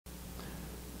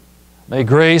May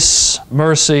grace,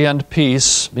 mercy, and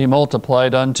peace be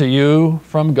multiplied unto you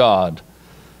from God,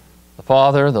 the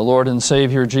Father, the Lord and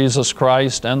Savior Jesus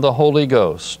Christ, and the Holy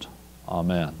Ghost.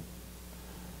 Amen.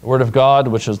 The Word of God,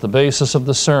 which is the basis of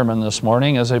the sermon this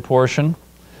morning, is a portion,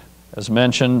 as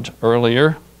mentioned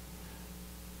earlier,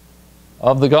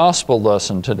 of the gospel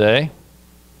lesson today.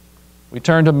 We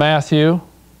turn to Matthew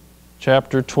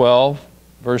chapter 12,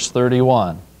 verse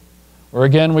 31. Where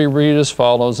again we read as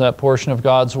follows, that portion of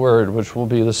God's Word, which will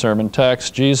be the sermon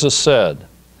text. Jesus said,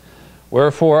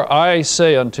 "Wherefore I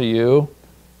say unto you,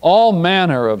 all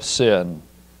manner of sin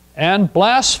and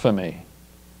blasphemy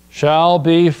shall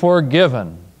be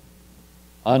forgiven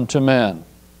unto men.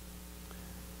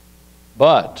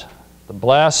 But the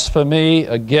blasphemy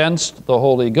against the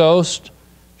Holy Ghost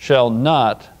shall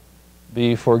not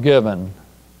be forgiven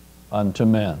unto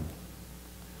men."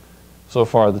 So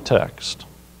far the text.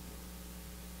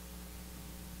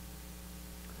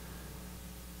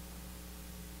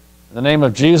 In the name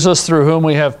of Jesus, through whom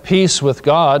we have peace with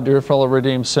God, dear fellow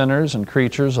redeemed sinners and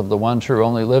creatures of the one true,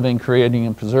 only living, creating,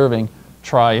 and preserving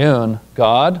triune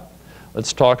God,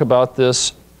 let's talk about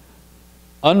this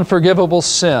unforgivable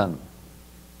sin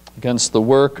against the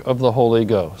work of the Holy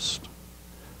Ghost.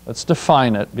 Let's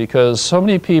define it, because so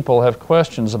many people have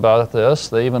questions about this.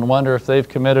 They even wonder if they've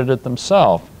committed it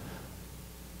themselves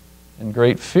in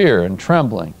great fear and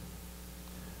trembling.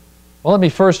 Well, let me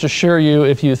first assure you,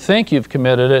 if you think you've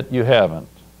committed it, you haven't.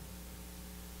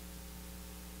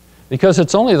 Because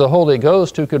it's only the Holy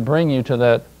Ghost who could bring you to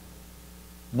that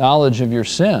knowledge of your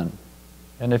sin.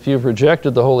 And if you've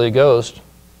rejected the Holy Ghost,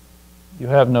 you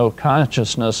have no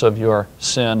consciousness of your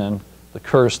sin and the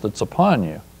curse that's upon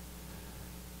you.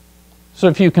 So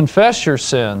if you confess your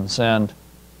sins and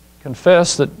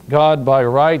confess that God by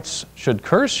rights should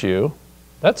curse you,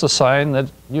 that's a sign that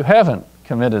you haven't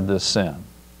committed this sin.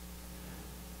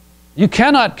 You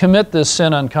cannot commit this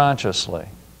sin unconsciously.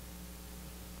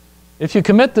 If you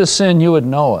commit this sin, you would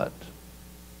know it.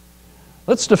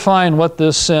 Let's define what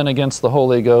this sin against the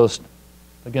Holy Ghost,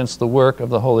 against the work of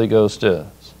the Holy Ghost is.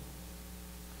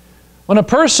 When a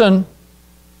person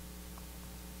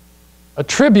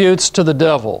attributes to the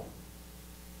devil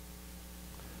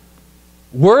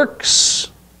works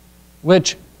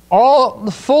which all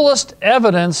the fullest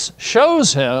evidence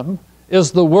shows him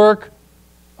is the work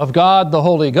of God the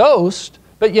Holy Ghost,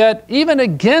 but yet even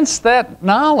against that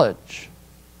knowledge,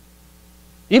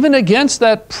 even against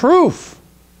that proof,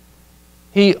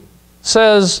 he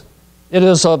says it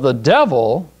is of the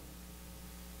devil.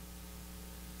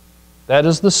 That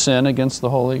is the sin against the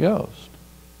Holy Ghost.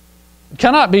 It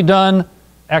cannot be done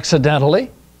accidentally.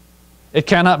 It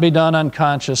cannot be done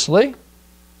unconsciously.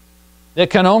 It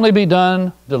can only be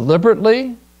done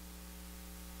deliberately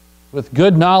with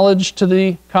good knowledge to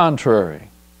the contrary.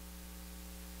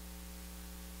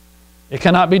 It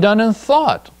cannot be done in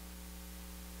thought.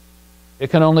 It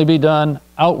can only be done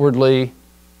outwardly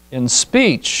in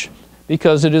speech,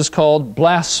 because it is called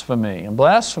blasphemy. And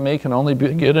blasphemy can only be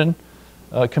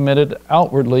committed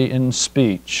outwardly in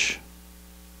speech.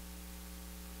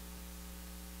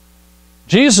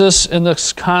 Jesus, in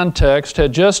this context,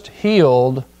 had just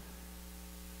healed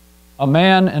a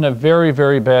man in a very,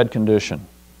 very bad condition.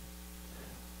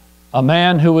 A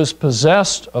man who was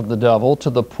possessed of the devil to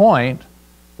the point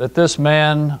that this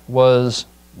man was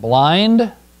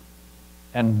blind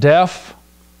and deaf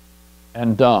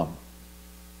and dumb.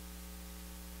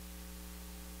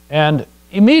 And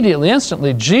immediately,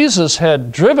 instantly, Jesus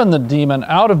had driven the demon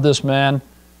out of this man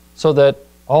so that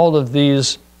all of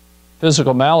these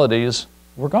physical maladies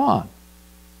were gone.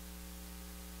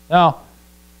 Now,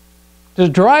 to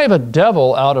drive a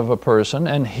devil out of a person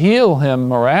and heal him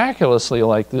miraculously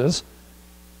like this,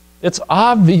 it's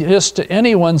obvious to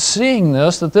anyone seeing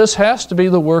this that this has to be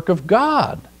the work of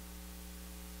God.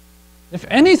 If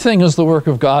anything is the work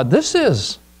of God, this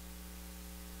is.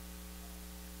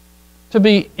 To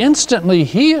be instantly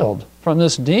healed from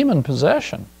this demon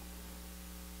possession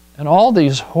and all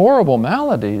these horrible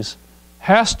maladies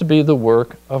has to be the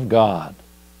work of God.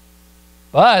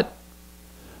 But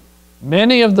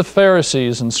many of the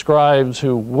Pharisees and scribes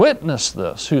who witnessed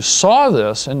this, who saw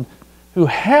this, and who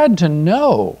had to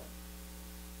know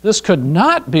this could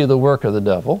not be the work of the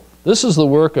devil. This is the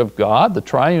work of God, the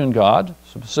triune God,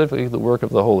 specifically the work of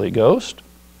the Holy Ghost,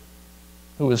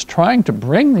 who is trying to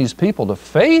bring these people to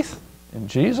faith in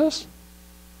Jesus.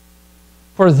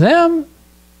 For them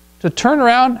to turn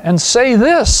around and say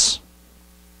this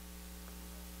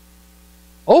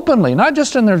openly, not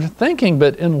just in their thinking,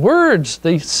 but in words,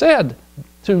 they said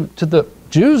to the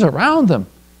Jews around them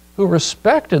who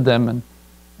respected them and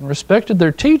respected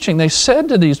their teaching. They said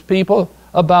to these people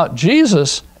about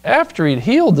Jesus after he'd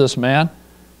healed this man,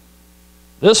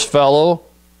 this fellow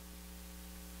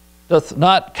doth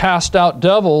not cast out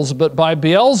devils, but by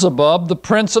Beelzebub, the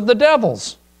prince of the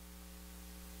devils.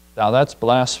 Now that's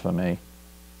blasphemy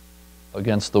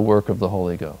against the work of the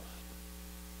Holy Ghost.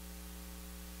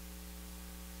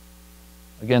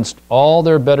 Against all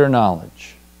their better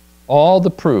knowledge, all the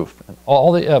proof and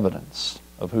all the evidence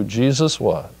of who Jesus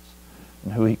was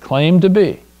and who he claimed to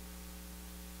be.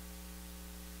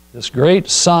 This great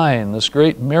sign, this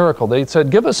great miracle. They said,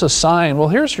 give us a sign. Well,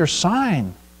 here's your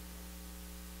sign.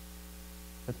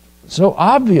 It's so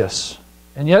obvious.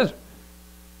 And yet,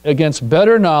 against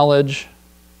better knowledge,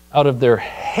 out of their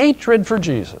hatred for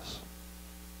Jesus,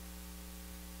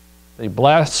 they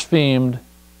blasphemed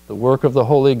the work of the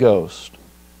Holy Ghost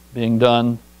being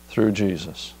done through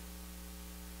Jesus.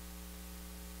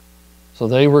 So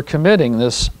they were committing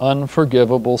this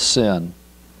unforgivable sin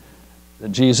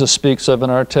that Jesus speaks of in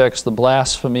our text. The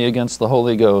blasphemy against the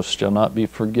Holy Ghost shall not be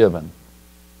forgiven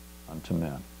unto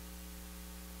men.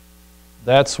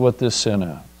 That's what this sin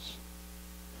is.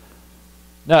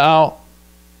 Now,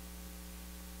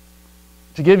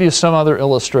 to give you some other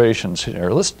illustrations here,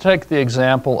 let's take the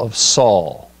example of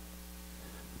Saul.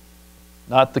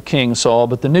 Not the King Saul,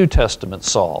 but the New Testament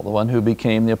Saul, the one who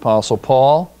became the Apostle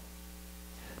Paul.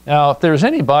 Now, if there's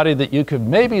anybody that you could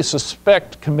maybe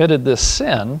suspect committed this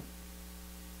sin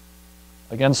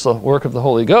against the work of the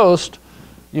Holy Ghost,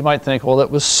 you might think, well,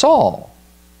 it was Saul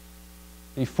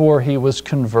before he was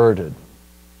converted.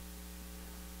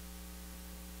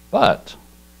 But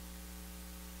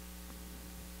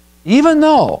even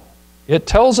though it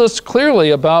tells us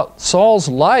clearly about Saul's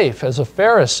life as a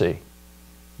Pharisee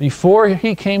before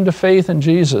he came to faith in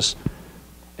Jesus,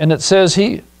 and it says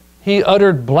he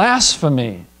uttered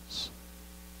blasphemies.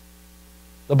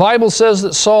 The Bible says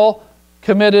that Saul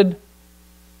committed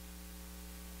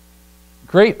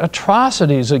great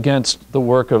atrocities against the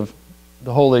work of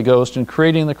the Holy Ghost in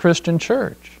creating the Christian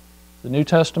church, the New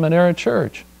Testament era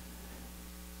church.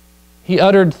 He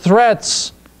uttered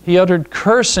threats. He uttered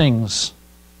cursings.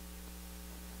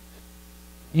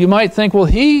 You might think, well,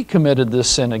 he committed this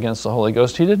sin against the Holy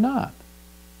Ghost. He did not.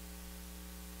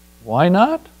 Why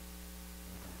not?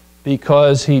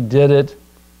 Because he did it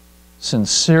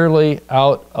sincerely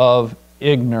out of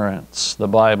ignorance, the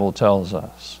Bible tells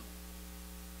us.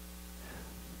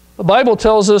 The Bible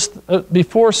tells us that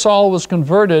before Saul was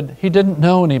converted, he didn't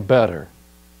know any better.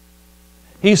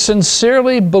 He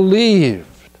sincerely believed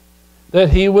that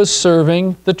he was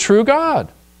serving the true God,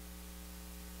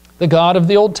 the God of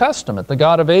the Old Testament, the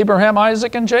God of Abraham,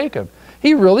 Isaac, and Jacob.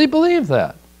 He really believed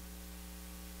that.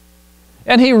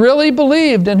 And he really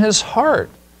believed in his heart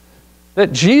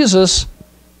that Jesus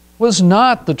was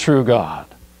not the true God,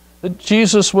 that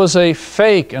Jesus was a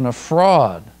fake and a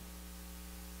fraud.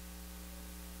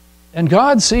 And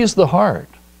God sees the heart.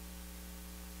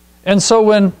 And so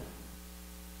when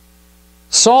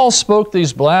Saul spoke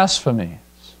these blasphemies,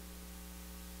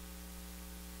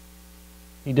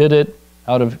 he did it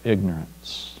out of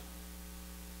ignorance.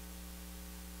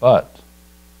 But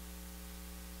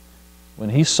when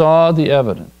he saw the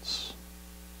evidence,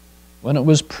 when it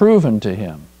was proven to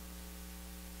him,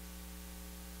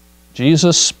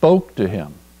 Jesus spoke to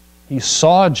him. He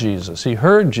saw Jesus. He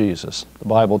heard Jesus, the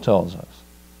Bible tells us.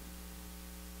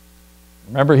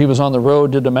 Remember, he was on the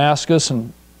road to Damascus,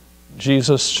 and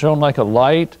Jesus shone like a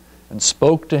light and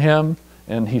spoke to him,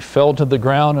 and he fell to the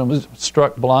ground and was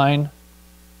struck blind.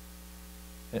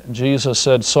 And Jesus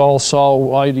said, Saul, Saul,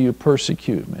 why do you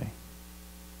persecute me?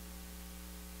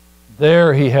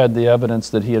 There he had the evidence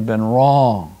that he had been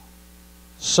wrong,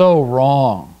 so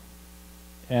wrong.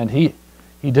 And he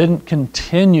didn't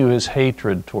continue his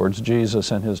hatred towards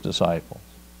Jesus and his disciples.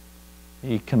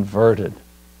 He converted.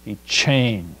 He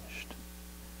changed.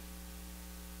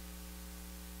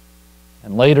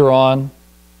 And later on,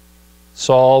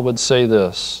 Saul would say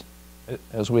this,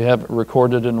 as we have it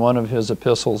recorded in one of his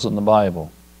epistles in the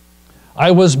Bible. I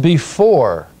was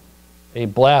before a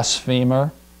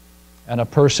blasphemer and a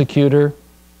persecutor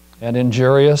and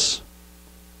injurious,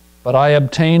 but I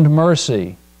obtained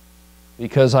mercy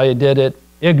because I did it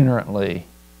ignorantly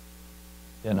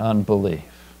in unbelief.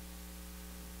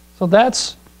 So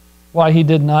that's why he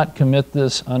did not commit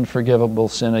this unforgivable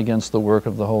sin against the work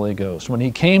of the Holy Ghost. When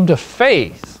he came to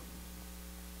faith,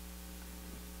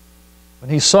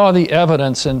 when he saw the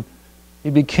evidence and he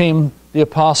became the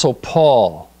Apostle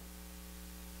Paul,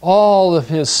 all of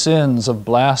his sins of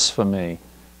blasphemy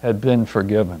had been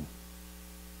forgiven.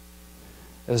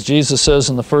 As Jesus says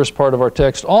in the first part of our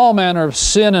text, all manner of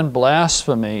sin and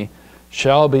blasphemy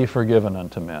shall be forgiven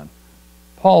unto men.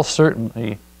 Paul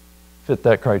certainly fit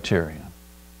that criterion.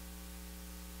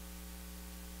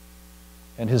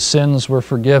 and his sins were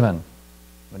forgiven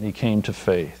when he came to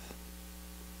faith.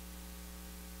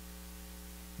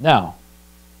 Now,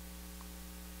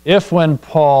 if when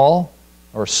Paul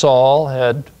or Saul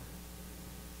had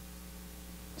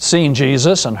seen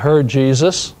Jesus and heard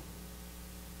Jesus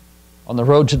on the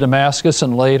road to Damascus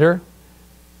and later,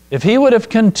 if he would have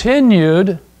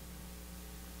continued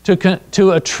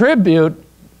to attribute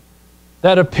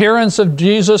that appearance of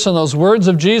Jesus and those words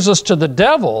of Jesus to the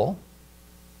devil,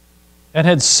 and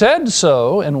had said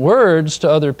so in words to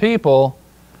other people,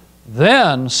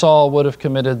 then Saul would have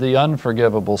committed the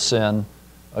unforgivable sin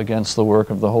against the work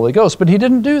of the Holy Ghost. But he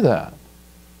didn't do that.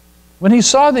 When he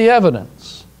saw the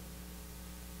evidence,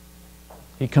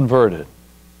 he converted.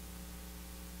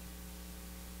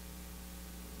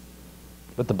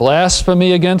 But the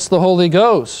blasphemy against the Holy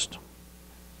Ghost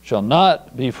shall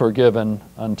not be forgiven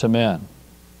unto men.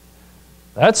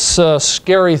 That's a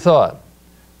scary thought.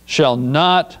 Shall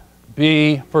not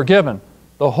be forgiven.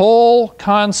 The whole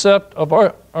concept of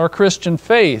our Christian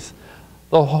faith,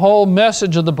 the whole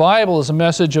message of the Bible is a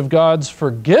message of God's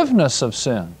forgiveness of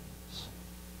sins.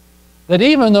 That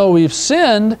even though we've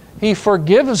sinned, He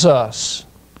forgives us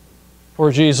for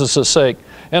Jesus' sake.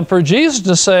 And for Jesus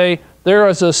to say, there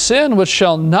is a sin which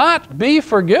shall not be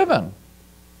forgiven,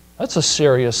 that's a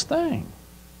serious thing.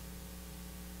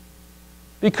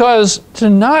 Because to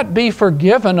not be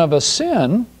forgiven of a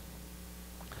sin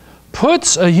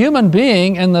puts a human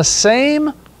being in the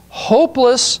same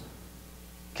hopeless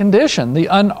condition, the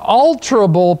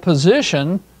unalterable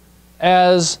position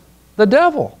as the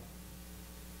devil.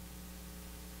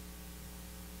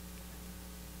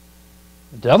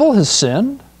 The devil has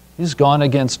sinned. He's gone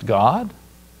against God.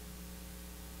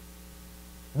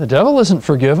 The devil isn't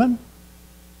forgiven,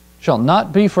 shall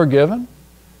not be forgiven.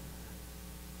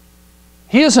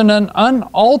 He is in an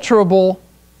unalterable,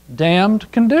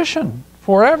 damned condition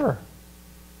forever.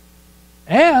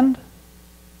 And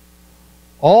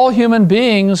all human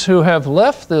beings who have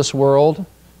left this world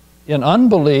in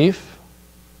unbelief,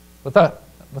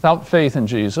 without faith in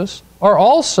Jesus, are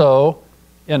also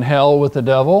in hell with the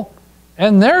devil,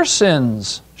 and their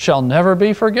sins shall never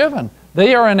be forgiven.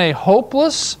 They are in a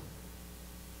hopeless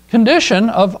condition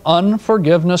of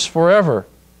unforgiveness forever.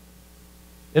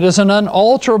 It is an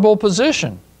unalterable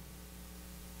position.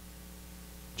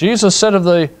 Jesus said of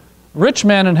the rich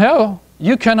man in hell,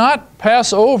 you cannot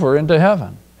pass over into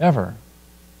heaven, ever.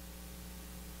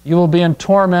 You will be in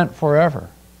torment forever.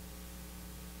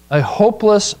 A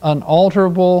hopeless,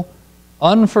 unalterable,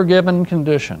 unforgiven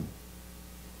condition.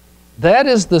 That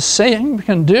is the same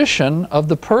condition of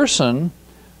the person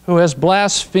who has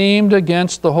blasphemed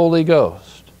against the Holy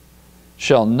Ghost.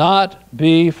 Shall not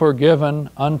be forgiven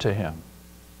unto him.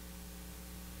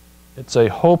 It's a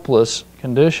hopeless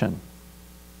condition.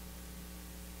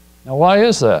 Now, why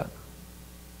is that?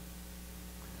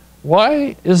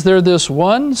 Why is there this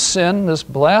one sin, this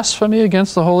blasphemy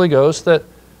against the Holy Ghost, that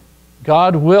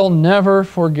God will never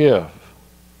forgive?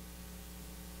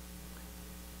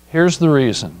 Here's the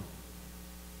reason.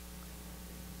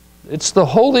 It's the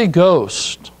Holy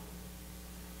Ghost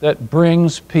that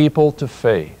brings people to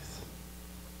faith.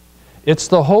 It's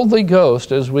the Holy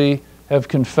Ghost, as we have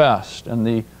confessed in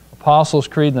the Apostles'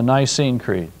 Creed, the Nicene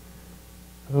Creed,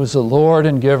 who is the Lord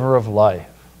and giver of life.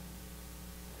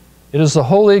 It is the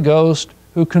Holy Ghost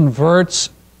who converts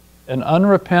an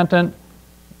unrepentant,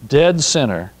 dead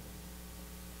sinner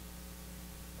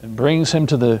and brings him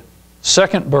to the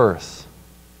second birth.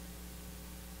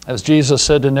 As Jesus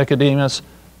said to Nicodemus,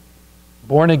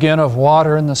 born again of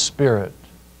water and the Spirit.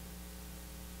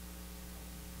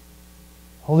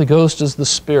 Holy Ghost is the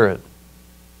Spirit,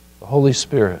 the Holy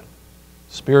Spirit,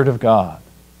 Spirit of God.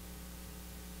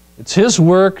 It's His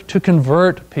work to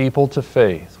convert people to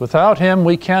faith. Without Him,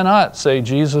 we cannot say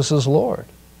Jesus is Lord.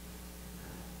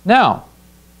 Now,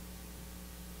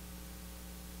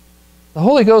 the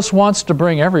Holy Ghost wants to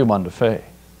bring everyone to faith.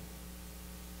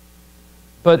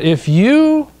 But if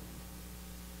you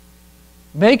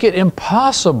make it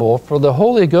impossible for the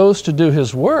Holy Ghost to do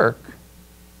His work,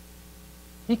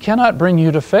 He cannot bring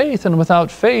you to faith, and without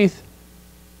faith,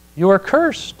 you are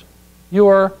cursed. You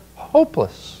are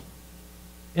hopeless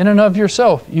in and of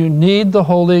yourself. You need the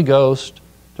Holy Ghost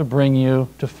to bring you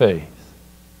to faith.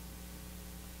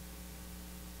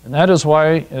 And that is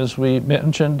why, as we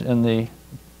mentioned in the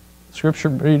scripture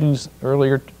readings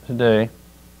earlier today,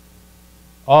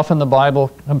 often the Bible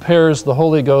compares the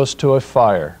Holy Ghost to a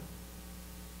fire.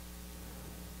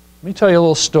 Let me tell you a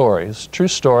little story. It's a true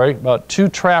story about two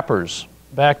trappers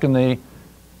back in the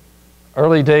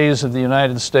early days of the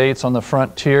United States on the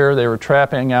frontier. They were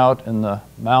trapping out in the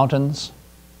mountains.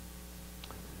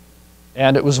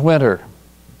 And it was winter.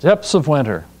 depths of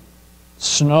winter.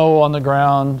 Snow on the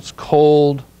ground, it's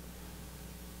cold.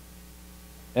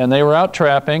 And they were out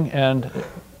trapping, and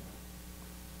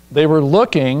they were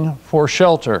looking for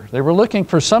shelter. They were looking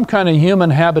for some kind of human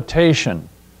habitation,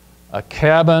 a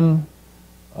cabin,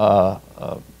 a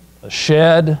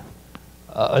shed,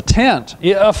 a tent,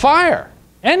 a fire,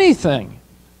 anything.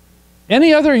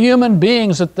 Any other human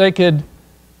beings that they could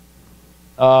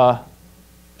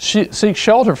seek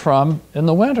shelter from in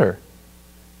the winter,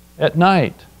 at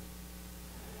night.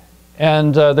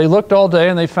 And they looked all day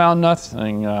and they found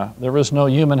nothing. There was no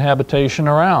human habitation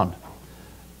around.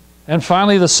 And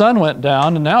finally the sun went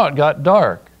down and now it got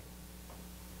dark.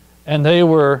 And they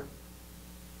were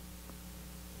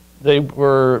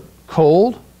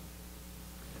cold.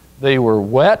 They were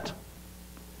wet.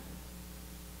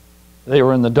 They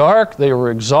were in the dark. They were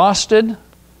exhausted.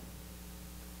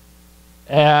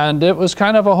 And it was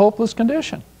kind of a hopeless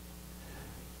condition.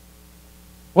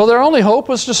 Well, their only hope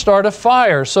was to start a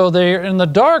fire. So they're in the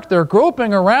dark, they're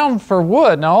groping around for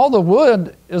wood. Now all the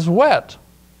wood is wet.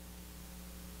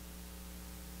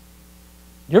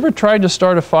 You ever tried to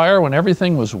start a fire when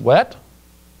everything was wet?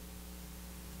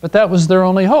 But that was their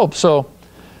only hope. So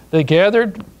they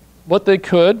gathered what they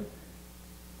could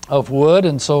of wood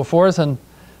and so forth, and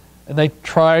they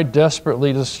tried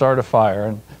desperately to start a fire.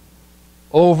 And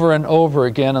over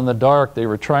again in the dark, they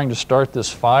were trying to start this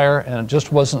fire, and it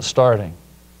just wasn't starting.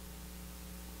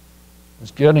 It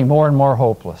was getting more and more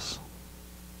hopeless.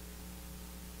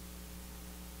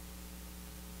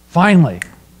 Finally,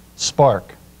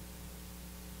 spark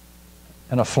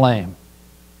and a flame.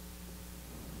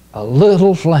 A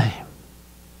little flame.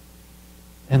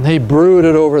 And they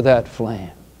brooded over that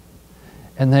flame.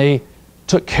 And they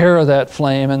took care of that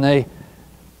flame, and they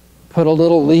put a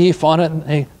little leaf on it,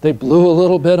 and they blew a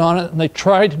little bit on it, and they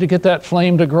tried to get that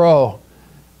flame to grow.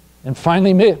 And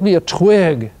finally, maybe a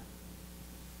twig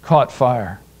caught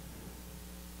fire.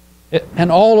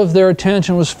 And all of their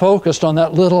attention was focused on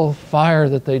that little fire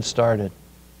that they'd started.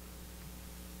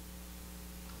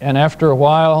 And after a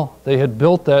while, they had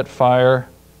built that fire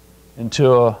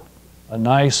into a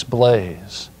nice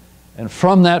blaze. And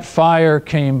from that fire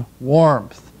came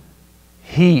warmth,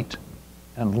 heat,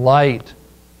 and light,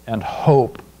 and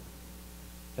hope.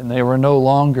 And they were no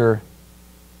longer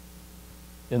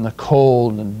in the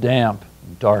cold and damp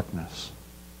and darkness.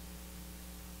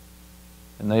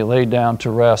 And they lay down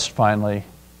to rest finally,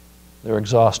 their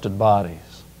exhausted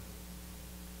bodies.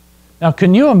 Now,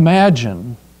 can you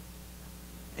imagine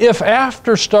if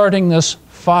after starting this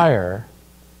fire,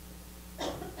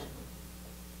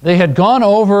 they had gone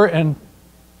over and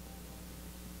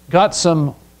got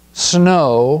some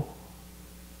snow,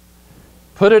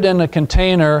 put it in a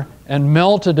container and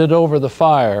melted it over the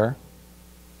fire,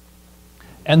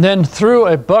 and then threw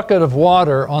a bucket of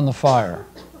water on the fire?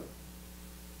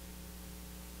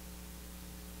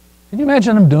 Can you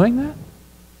imagine them doing that?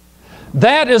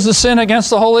 That is the sin against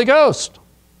the Holy Ghost.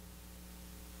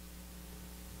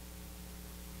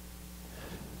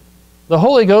 The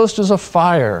Holy Ghost is a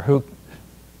fire who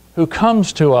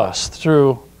comes to us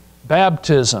through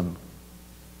baptism,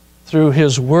 through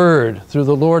His Word, through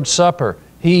the Lord's Supper.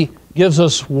 He gives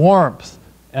us warmth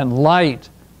and light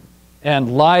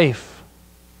and life.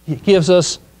 He gives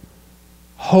us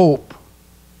hope.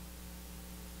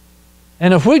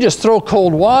 And if we just throw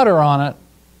cold water on it,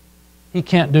 He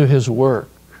can't do His work.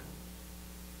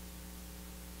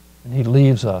 And He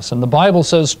leaves us. And the Bible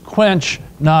says, quench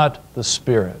not the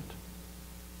Spirit.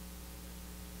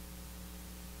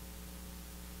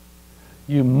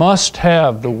 You must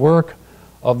have the work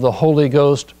of the Holy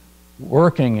Ghost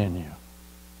working in you,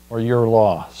 or you're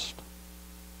lost.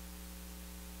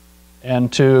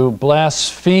 And to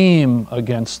blaspheme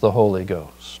against the Holy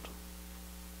Ghost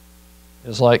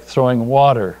is like throwing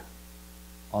water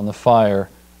on the fire,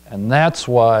 and that's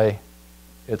why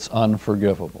it's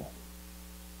unforgivable.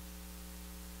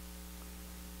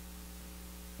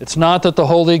 It's not that the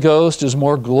Holy Ghost is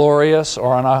more glorious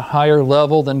or on a higher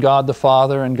level than God the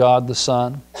Father and God the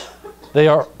Son. They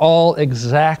are all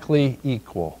exactly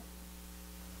equal.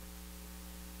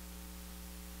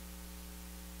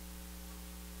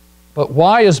 But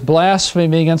why is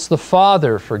blasphemy against the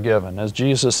Father forgiven? As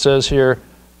Jesus says here,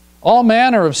 all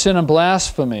manner of sin and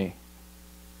blasphemy.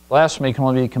 Blasphemy can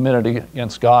only be committed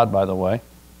against God, by the way.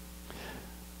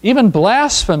 Even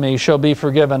blasphemy shall be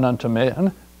forgiven unto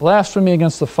men. Blasphemy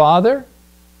against the Father.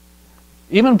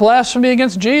 Even blasphemy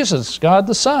against Jesus, God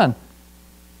the Son.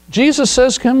 Jesus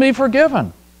says can be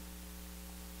forgiven.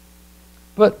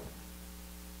 But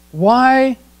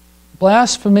why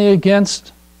blasphemy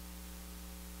against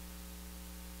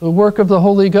the work of the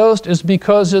Holy Ghost? Is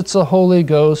because it's the Holy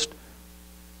Ghost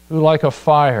who like a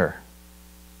fire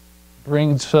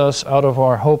brings us out of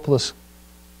our hopeless,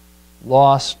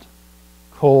 lost,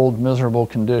 cold, miserable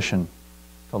condition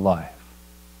to life.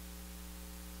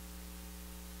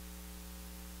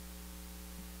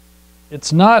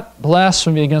 It's not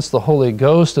blasphemy against the Holy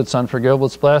Ghost that's unforgivable.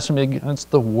 It's blasphemy against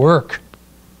the work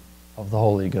of the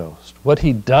Holy Ghost, what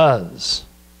He does.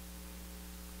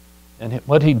 And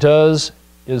what He does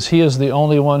is He is the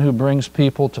only one who brings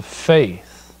people to faith.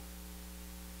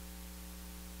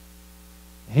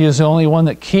 He is the only one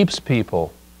that keeps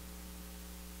people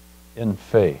in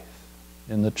faith,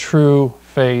 in the true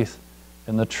faith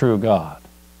in the true God.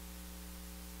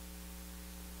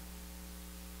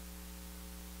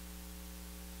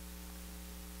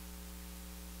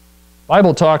 The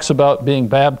Bible talks about being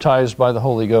baptized by the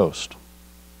Holy Ghost.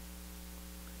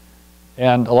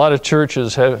 And a lot of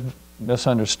churches have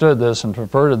misunderstood this and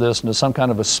perverted this into some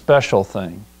kind of a special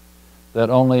thing that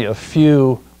only a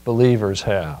few believers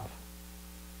have.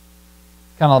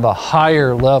 Kind of a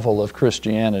higher level of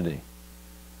Christianity.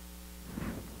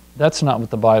 That's not what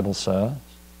the Bible says.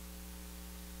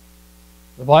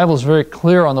 The Bible is very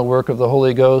clear on the work of the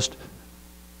Holy Ghost.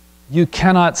 You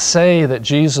cannot say that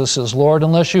Jesus is Lord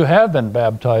unless you have been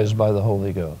baptized by the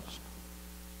Holy Ghost.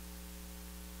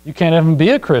 You can't even be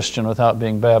a Christian without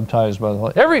being baptized by the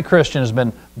Holy Ghost. Every Christian has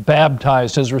been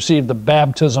baptized, has received the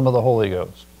baptism of the Holy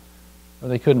Ghost, or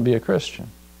they couldn't be a Christian.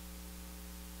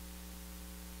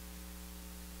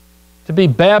 To be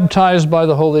baptized by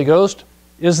the Holy Ghost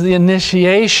is the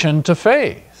initiation to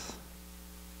faith.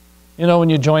 You know, when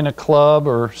you join a club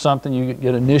or something, you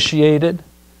get initiated.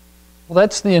 Well,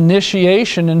 that's the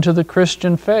initiation into the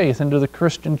Christian faith, into the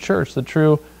Christian church, the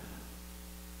true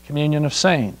communion of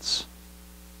saints.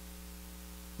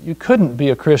 You couldn't be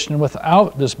a Christian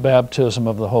without this baptism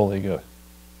of the Holy Ghost.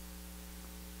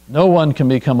 No one can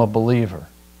become a believer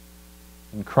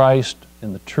in Christ,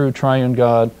 in the true triune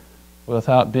God,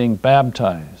 without being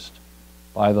baptized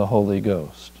by the Holy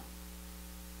Ghost.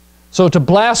 So to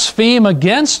blaspheme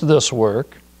against this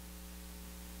work,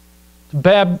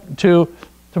 to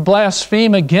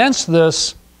blaspheme against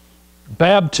this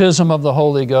baptism of the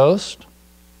Holy Ghost,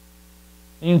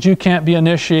 means you can't be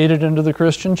initiated into the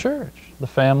Christian church, the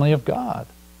family of God.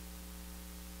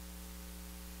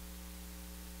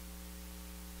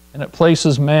 And it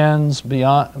places a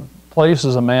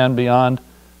man beyond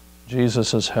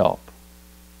Jesus' help.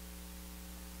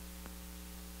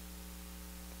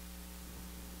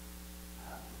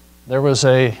 There was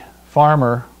a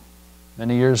farmer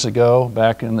many years ago,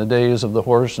 back in the days of the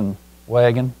horse and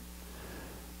wagon.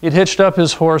 He'd hitched up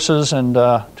his horses and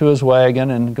to his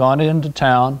wagon and gone into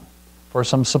town for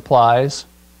some supplies.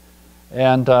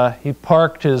 And he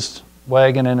parked his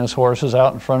wagon and his horses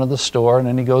out in front of the store, and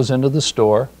then he goes into the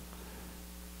store.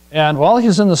 And while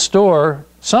he's in the store,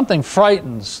 something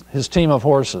frightens his team of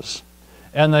horses.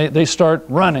 And they start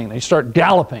running, they start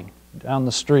galloping down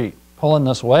the street, pulling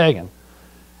this wagon.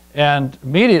 And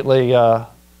immediately, the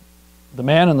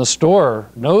man in the store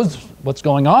knows what's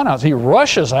going on out. He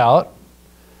rushes out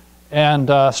and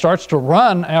starts to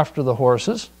run after the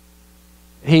horses.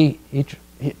 He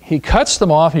cuts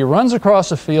them off. He runs across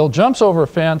the field, jumps over a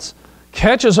fence,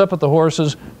 catches up with the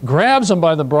horses, grabs them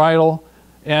by the bridle,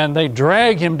 and they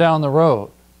drag him down the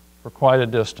road for quite a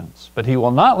distance. But he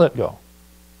will not let go.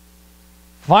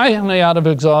 Finally, out of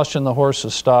exhaustion, the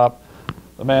horses stop.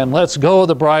 The man lets go of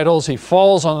the bridles. He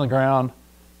falls on the ground.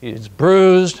 He's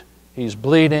bruised. He's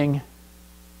bleeding.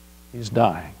 He's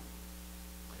dying.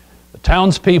 The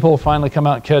townspeople finally come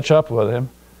out and catch up with him,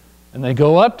 and they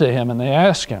go up to him and they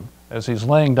ask him, as he's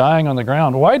laying dying on the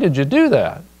ground, "Why did you do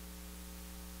that?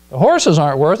 The horses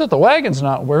aren't worth it. The wagon's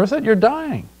not worth it. You're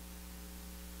dying."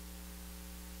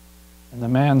 And the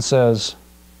man says,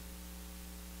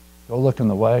 "Go look in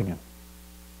the wagon."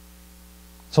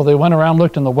 So they went around,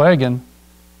 looked in the wagon,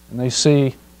 and they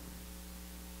see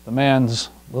the man's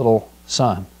little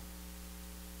son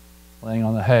laying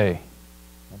on the hay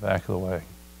in the back of the wagon.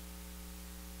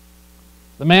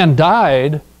 The man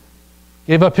died,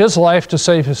 gave up his life to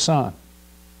save his son.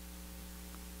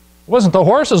 It wasn't the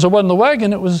horses, it wasn't the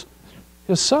wagon, it was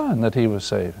his son that he was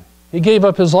saving. He gave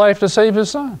up his life to save his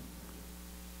son.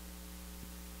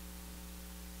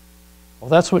 Well,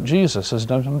 that's what Jesus has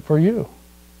done for you.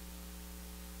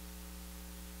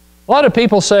 A lot of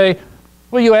people say,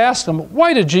 well, you ask them,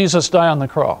 why did Jesus die on the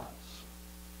cross?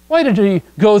 Why did he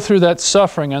go through that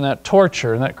suffering and that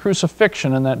torture and that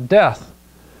crucifixion and that death,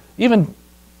 even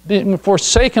being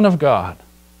forsaken of God?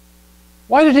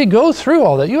 Why did he go through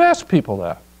all that? You ask people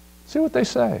that. See what they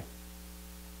say.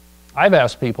 I've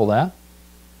asked people that.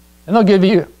 And they'll give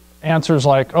you answers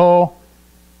like, oh,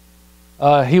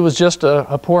 He was just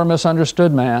a poor,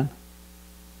 misunderstood man,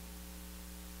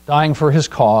 dying for his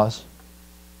cause.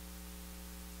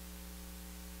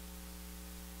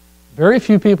 Very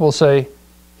few people say,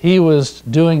 he was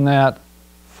doing that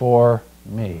for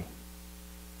me.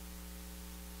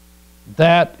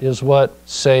 That is what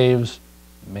saves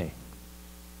me.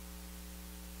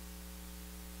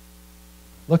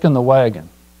 Look in the wagon.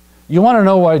 You want to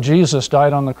know why Jesus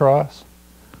died on the cross?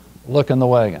 Look in the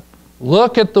wagon.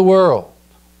 Look at the world.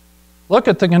 Look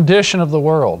at the condition of the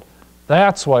world.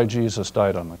 That's why Jesus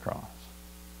died on the cross.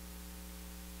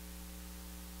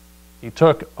 He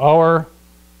took our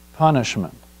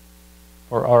punishment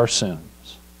for our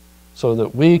sins so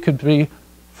that we could be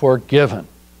forgiven.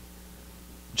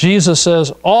 Jesus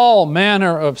says, all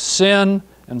manner of sin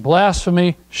and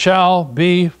blasphemy shall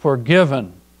be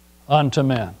forgiven unto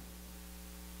men.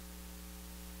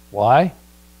 Why?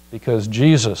 Because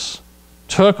Jesus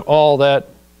took all that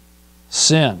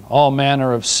sin, all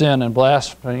manner of sin and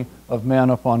blasphemy of men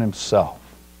upon himself,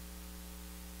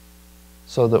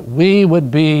 so that we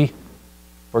would be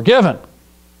forgiven.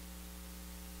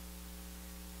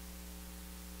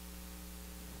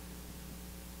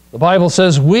 The Bible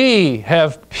says we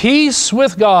have peace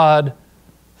with God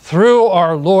through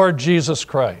our Lord Jesus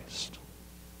Christ.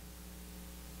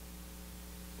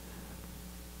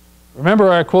 Remember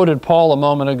I quoted Paul a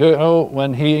moment ago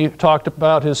when he talked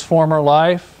about his former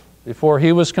life before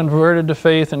he was converted to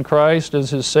faith in Christ as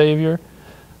his Savior?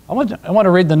 I want to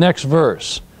read the next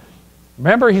verse.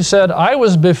 Remember he said, I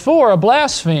was before a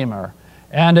blasphemer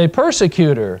and a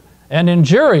persecutor and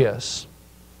injurious,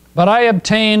 but I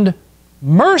obtained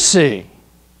mercy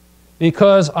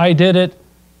because I did it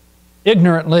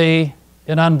ignorantly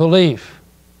in unbelief.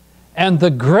 And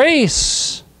the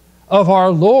grace of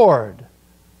our Lord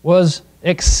was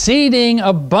exceeding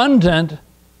abundant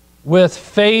with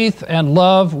faith and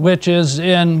love which is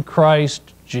in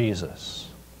Christ Jesus.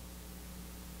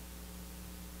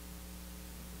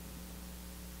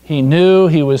 He knew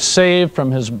he was saved from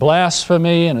his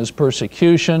blasphemy and his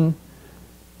persecution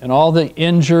and all the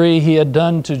injury he had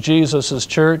done to Jesus'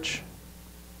 church.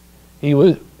 He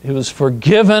was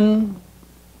forgiven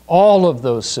all of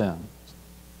those sins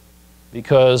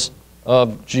because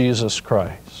of Jesus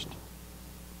Christ.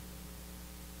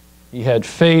 He had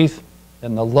faith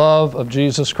in the love of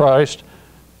Jesus Christ,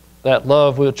 that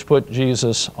love which put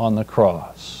Jesus on the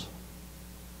cross.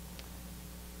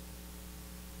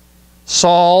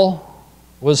 Saul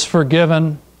was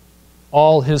forgiven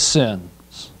all his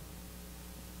sins.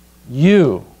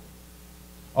 You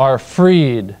are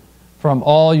freed from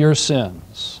all your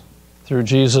sins through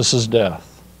Jesus'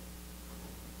 death.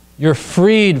 You're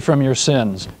freed from your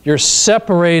sins. You're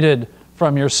separated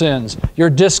from your sins. You're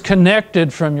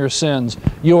disconnected from your sins.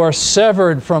 You are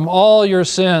severed from all your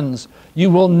sins. You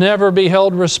will never be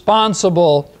held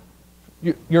responsible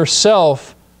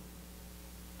yourself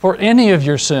for any of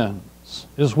your sins,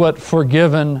 is what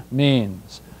forgiven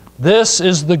means. This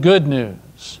is the good news.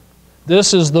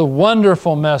 This is the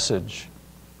wonderful message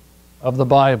of the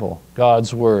Bible,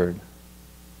 God's Word.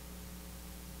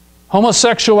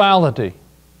 Homosexuality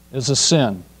is a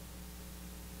sin,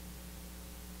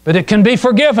 but it can be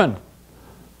forgiven.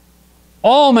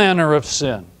 All manner of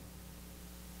sin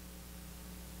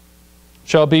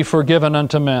shall be forgiven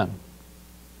unto men.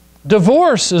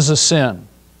 Divorce is a sin,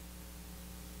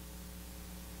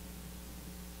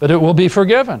 but it will be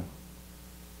forgiven.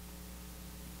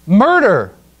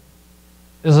 Murder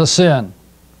is a sin.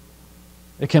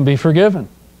 It can be forgiven.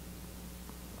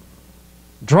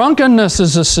 Drunkenness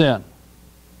is a sin.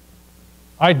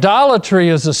 Idolatry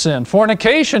is a sin.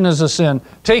 Fornication is a sin.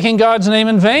 Taking God's name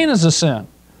in vain is a sin.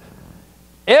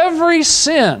 Every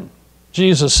sin,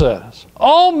 Jesus says,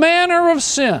 all manner of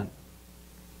sin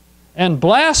and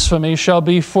blasphemy shall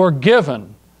be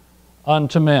forgiven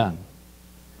unto men.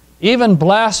 Even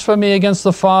blasphemy against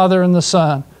the Father and the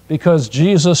Son, because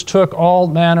Jesus took all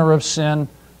manner of sin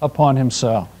upon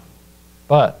himself.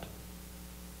 But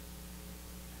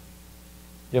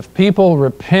if people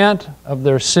repent of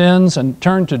their sins and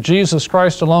turn to Jesus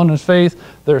Christ alone in faith,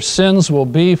 their sins will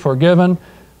be forgiven.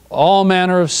 All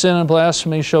manner of sin and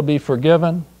blasphemy shall be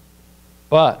forgiven.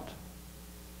 But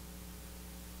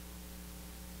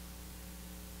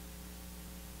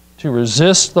to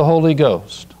resist the Holy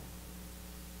Ghost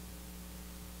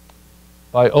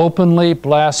by openly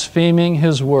blaspheming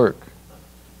His work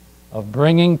of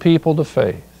bringing people to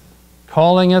faith,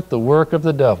 calling it the work of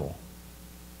the devil.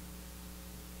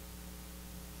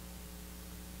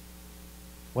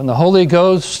 When the Holy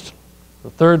Ghost, the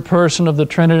third person of the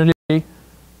Trinity,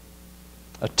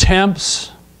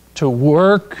 attempts to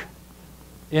work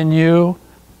in you,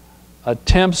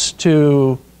 attempts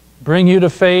to bring you to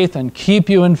faith and keep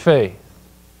you in faith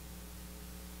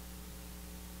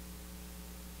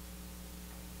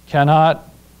cannot,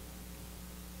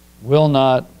 will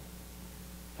not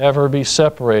ever be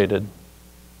separated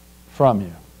from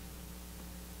you,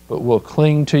 but will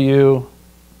cling to you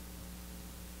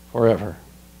forever.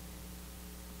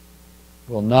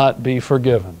 Will not be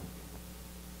forgiven.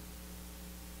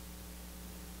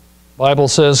 The Bible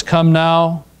says, "Come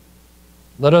now,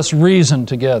 let us reason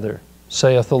together,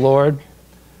 saith the Lord.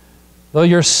 Though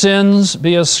your sins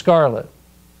be as scarlet,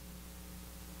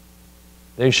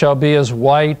 they shall be as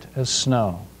white as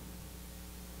snow.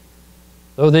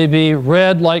 Though they be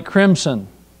red like crimson,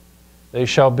 they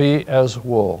shall be as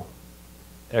wool,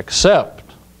 except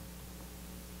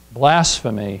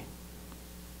blasphemy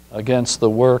against the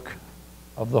work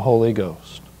of the Holy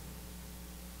Ghost."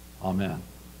 Amen.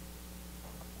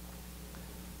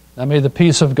 Now may the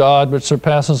peace of God, which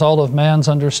surpasses all of man's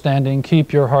understanding,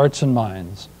 keep your hearts and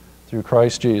minds through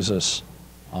Christ Jesus.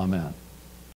 Amen.